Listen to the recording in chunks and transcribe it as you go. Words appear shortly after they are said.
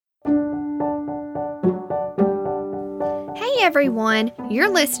everyone, you're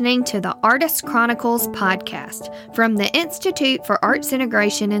listening to the Artist Chronicles podcast from the Institute for Arts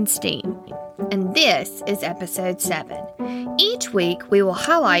Integration in STEAM, and this is episode 7. Each week we will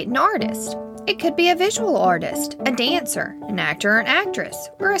highlight an artist. It could be a visual artist, a dancer, an actor or an actress,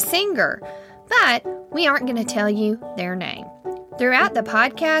 or a singer, but we aren't going to tell you their name. Throughout the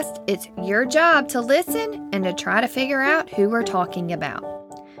podcast, it's your job to listen and to try to figure out who we're talking about.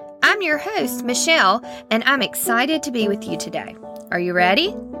 I'm your host, Michelle, and I'm excited to be with you today. Are you ready?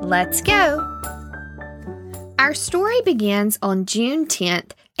 Let's go! Our story begins on June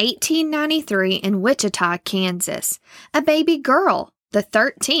 10th, 1893 in Wichita, Kansas. A baby girl, the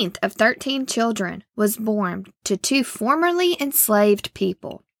 13th of 13 children, was born to 2 formerly enslaved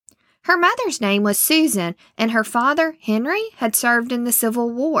people. Her mother's name was Susan, and her father, Henry, had served in the Civil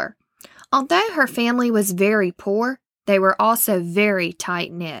War. Although her family was very poor, they were also very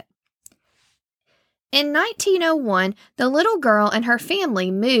tight-knit. In 1901, the little girl and her family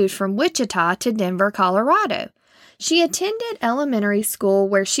moved from Wichita to Denver, Colorado. She attended elementary school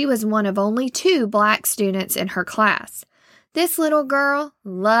where she was one of only 2 black students in her class. This little girl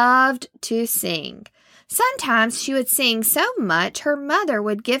loved to sing. Sometimes she would sing so much her mother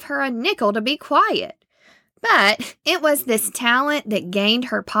would give her a nickel to be quiet. But it was this talent that gained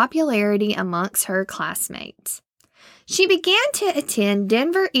her popularity amongst her classmates. She began to attend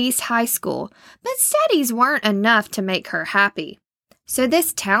Denver East High School, but studies weren't enough to make her happy. So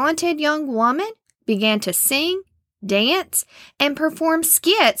this talented young woman began to sing, dance, and perform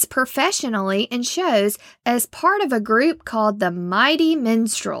skits professionally in shows as part of a group called the Mighty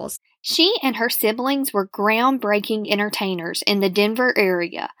Minstrels. She and her siblings were groundbreaking entertainers in the Denver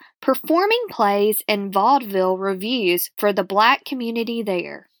area, performing plays and vaudeville revues for the black community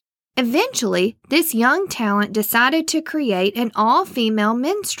there. Eventually, this young talent decided to create an all-female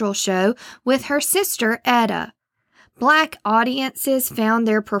minstrel show with her sister, Etta. Black audiences found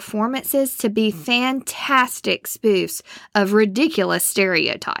their performances to be fantastic spoofs of ridiculous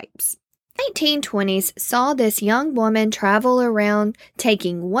stereotypes. The 1920s saw this young woman travel around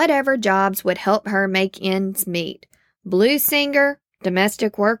taking whatever jobs would help her make ends meet. Blues singer,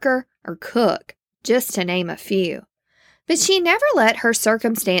 domestic worker, or cook, just to name a few. But she never let her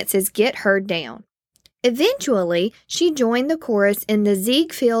circumstances get her down. Eventually, she joined the chorus in the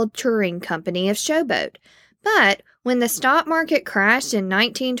Ziegfeld Touring Company of Showboat. But when the stock market crashed in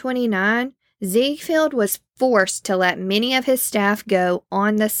 1929, Ziegfeld was forced to let many of his staff go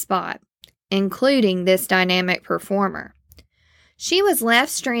on the spot, including this dynamic performer. She was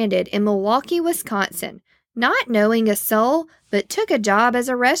left stranded in Milwaukee, Wisconsin, not knowing a soul, but took a job as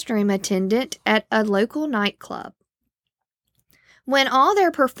a restroom attendant at a local nightclub. When all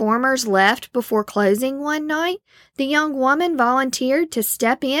their performers left before closing one night, the young woman volunteered to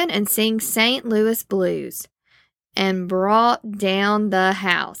step in and sing St. Louis blues, and brought down the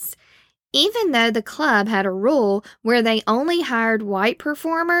house. Even though the club had a rule where they only hired white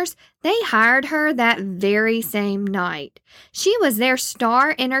performers, they hired her that very same night. She was their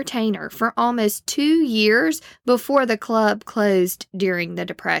star entertainer for almost 2 years before the club closed during the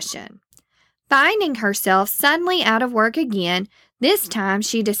Depression. Finding herself suddenly out of work again, this time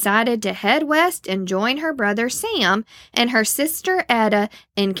she decided to head west and join her brother Sam and her sister Etta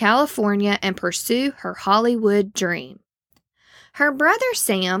in California and pursue her Hollywood dream. Her brother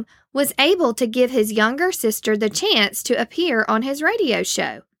Sam was able to give his younger sister the chance to appear on his radio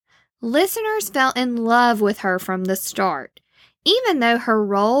show. Listeners fell in love with her from the start. Even though her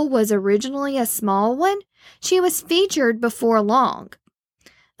role was originally a small one, she was featured before long.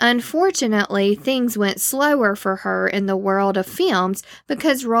 Unfortunately, things went slower for her in the world of films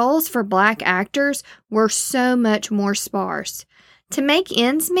because roles for black actors were so much more sparse. To make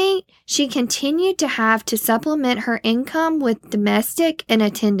ends meet, she continued to have to supplement her income with domestic and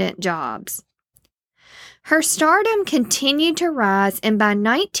attendant jobs. Her stardom continued to rise, and by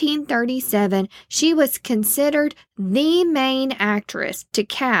 1937, she was considered the main actress to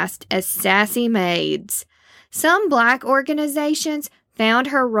cast as sassy maids. Some black organizations found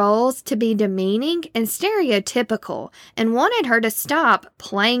her roles to be demeaning and stereotypical and wanted her to stop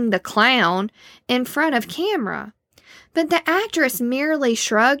playing the clown in front of camera. But the actress merely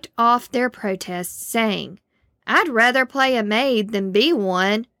shrugged off their protests, saying, "I'd rather play a maid than be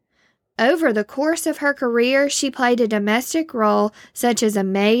one." Over the course of her career, she played a domestic role such as a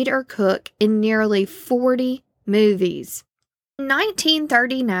maid or cook in nearly 40 movies. In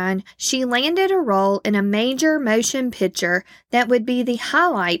 1939, she landed a role in a major motion picture that would be the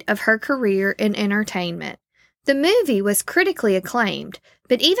highlight of her career in entertainment, The movie was critically acclaimed,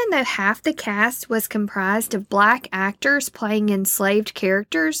 but even though half the cast was comprised of black actors playing enslaved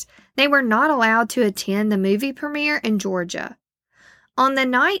characters, they were not allowed to attend the movie premiere in Georgia. On the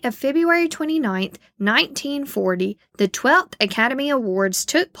night of February 29, 1940, the 12th Academy Awards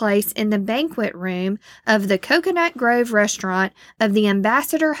took place in the banquet room of the Coconut Grove restaurant of the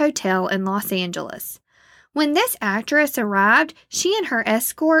Ambassador Hotel in Los Angeles. When this actress arrived, she and her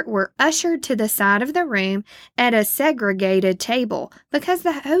escort were ushered to the side of the room at a segregated table because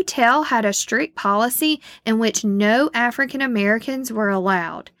the hotel had a strict policy in which no African Americans were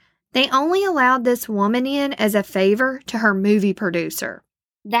allowed. They only allowed this woman in as a favor to her movie producer.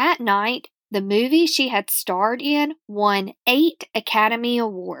 That night, the movie she had starred in won 8 Academy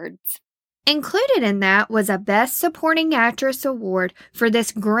Awards. Included in that was a Best Supporting Actress award for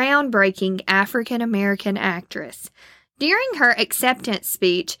this groundbreaking African American actress. During her acceptance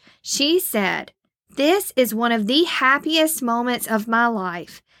speech, she said, "This is one of the happiest moments of my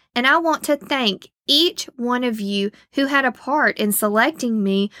life, and I want to thank each one of you who had a part in selecting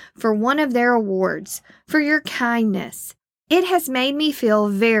me for one of their awards, for your kindness. It has made me feel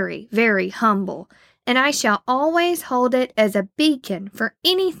very, very humble, and I shall always hold it as a beacon for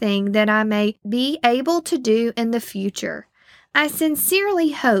anything that I may be able to do in the future. I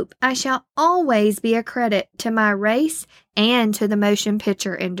sincerely hope I shall always be a credit to my race and to the motion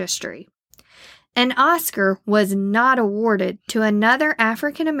picture industry." An Oscar was not awarded to another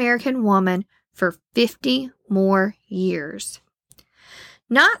African American woman for 50 more years.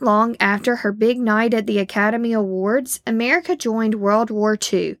 Not long after her big night at the Academy Awards, America joined World War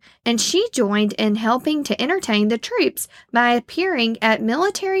II, and she joined in helping to entertain the troops by appearing at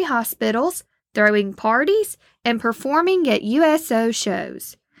military hospitals, throwing parties, and performing at USO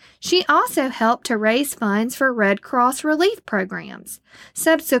shows. She also helped to raise funds for Red Cross relief programs,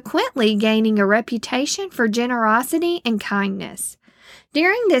 subsequently gaining a reputation for generosity and kindness.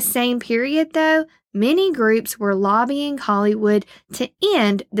 During this same period, though, many groups were lobbying Hollywood to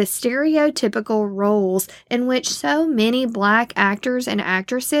end the stereotypical roles in which so many black actors and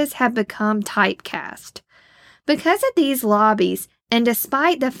actresses have become typecast. Because of these lobbies, and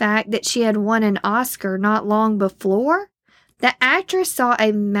despite the fact that she had won an Oscar not long before, the actress saw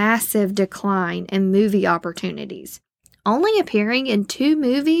a massive decline in movie opportunities, only appearing in 2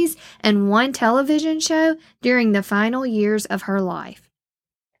 movies and 1 television show during the final years of her life.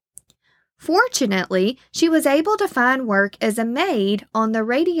 Fortunately, she was able to find work as a maid on the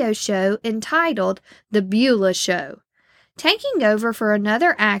radio show entitled The Beulah Show, taking over for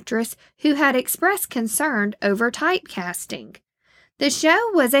another actress who had expressed concern over typecasting. The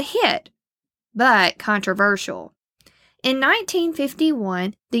show was a hit, but controversial. In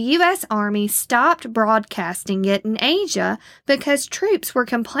 1951, the U.S. Army stopped broadcasting it in Asia because troops were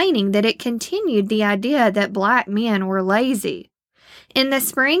complaining that it continued the idea that black men were lazy. In the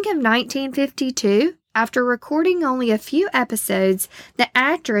spring of 1952, after recording only a few episodes, the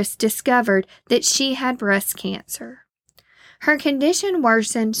actress discovered that she had breast cancer. Her condition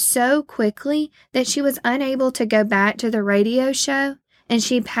worsened so quickly that she was unable to go back to the radio show, and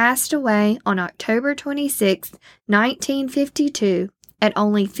she passed away on October 26, 1952, at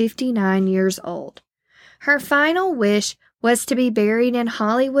only 59 years old. Her final wish was to be buried in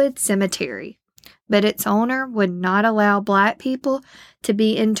Hollywood Cemetery, but its owner would not allow black people to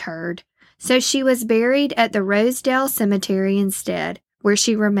be interred, so she was buried at the Rosedale Cemetery instead, where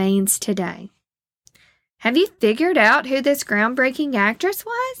she remains today. Have you figured out who this groundbreaking actress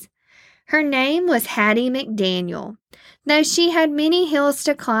was? Her name was Hattie McDaniel. Though she had many hills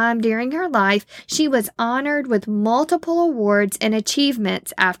to climb during her life, she was honored with multiple awards and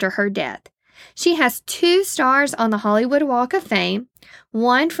achievements after her death. She has 2 stars on the Hollywood Walk of Fame,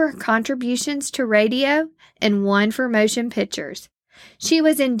 1 for her contributions to radio and 1 for motion pictures. She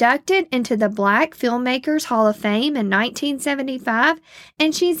was inducted into the Black Filmmakers Hall of Fame in 1975,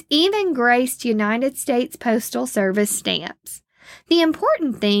 and she's even graced United States Postal Service stamps. The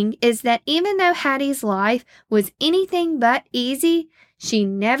important thing is that even though Hattie's life was anything but easy, she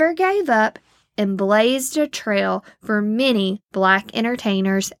never gave up and blazed a trail for many black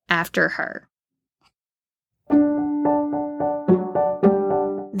entertainers after her.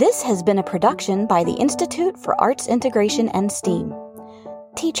 This has been a production by the Institute for Arts Integration and STEAM.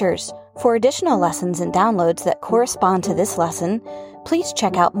 Teachers, for additional lessons and downloads that correspond to this lesson, please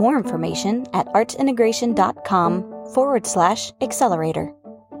check out more information at artsintegration.com/accelerator.